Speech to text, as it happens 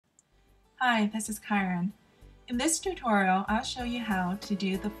Hi, this is Kyron. In this tutorial, I'll show you how to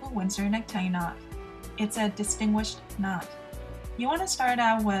do the full Windsor necktie knot. It's a distinguished knot. You want to start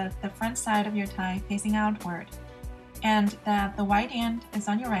out with the front side of your tie facing outward, and that the wide end is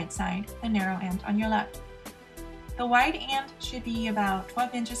on your right side, the narrow end on your left. The wide end should be about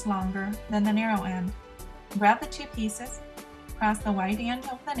 12 inches longer than the narrow end. Grab the two pieces, cross the wide end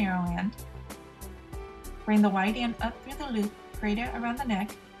over the narrow end, bring the wide end up through the loop created around the neck,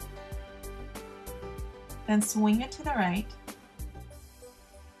 then swing it to the right,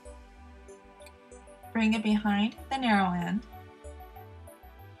 bring it behind the narrow end.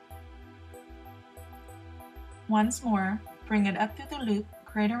 Once more, bring it up through the loop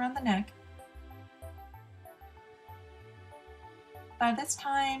created around the neck. By this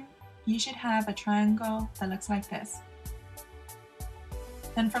time, you should have a triangle that looks like this.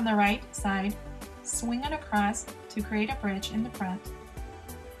 Then from the right side, swing it across to create a bridge in the front.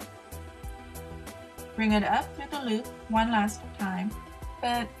 Bring it up through the loop one last time,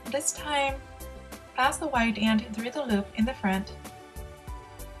 but this time, pass the wide end through the loop in the front.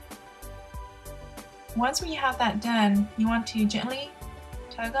 Once we have that done, you want to gently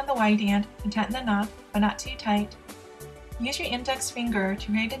tug on the wide end to tighten the knot, but not too tight. Use your index finger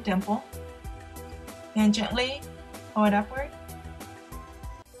to create a dimple, then gently pull it upward.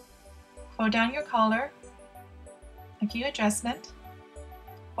 Fold down your collar, a few adjustments.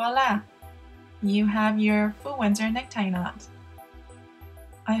 Voila! You have your full Windsor necktie knot.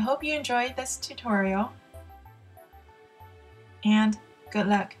 I hope you enjoyed this tutorial, and good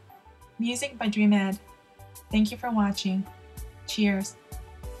luck. Music by Dream Ed. Thank you for watching. Cheers.